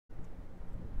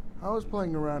I was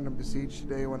playing around in Besiege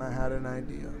today when I had an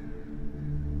idea.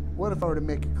 What if I were to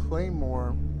make a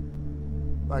claymore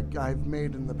like I've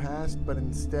made in the past, but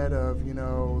instead of,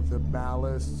 the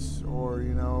ballasts or,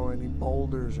 any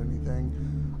boulders or anything,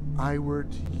 I were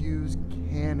to use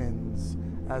cannons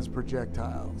as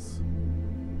projectiles.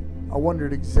 I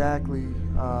wondered exactly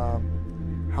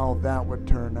how that would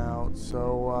turn out,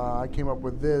 so I came up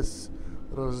with this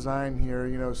little design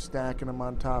here, stacking them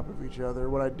on top of each other.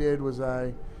 What I did was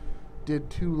I did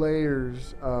 2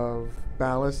 layers of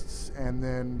ballasts and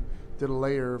then did a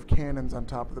layer of cannons on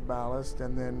top of the ballast,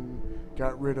 and then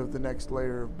got rid of the next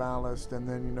layer of ballast, and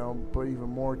then put even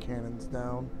more cannons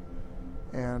down,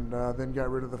 and then got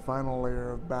rid of the final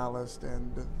layer of ballast,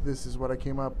 and this is what I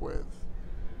came up with.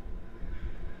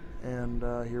 And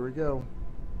here we go.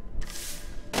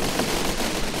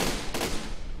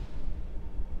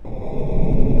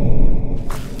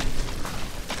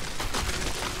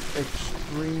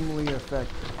 Extremely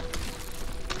effective.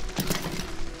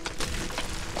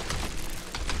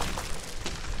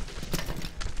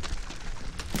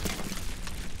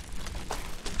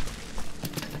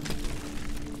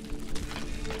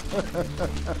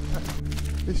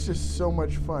 It's just so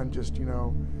much fun, just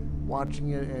watching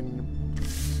it, and you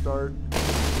start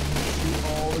shoot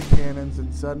all the cannons,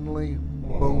 and suddenly,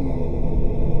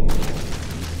 boom,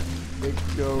 it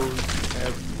goes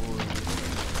everywhere.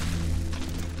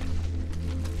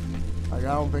 Like,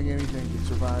 I don't think anything can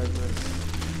survive this.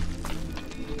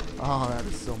 Oh, that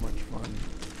is so much fun.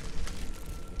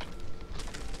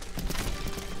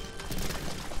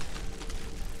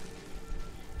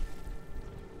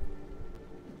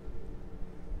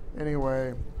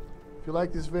 Anyway, if you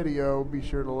like this video, be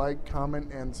sure to like,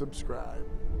 comment, and subscribe.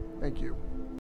 Thank you.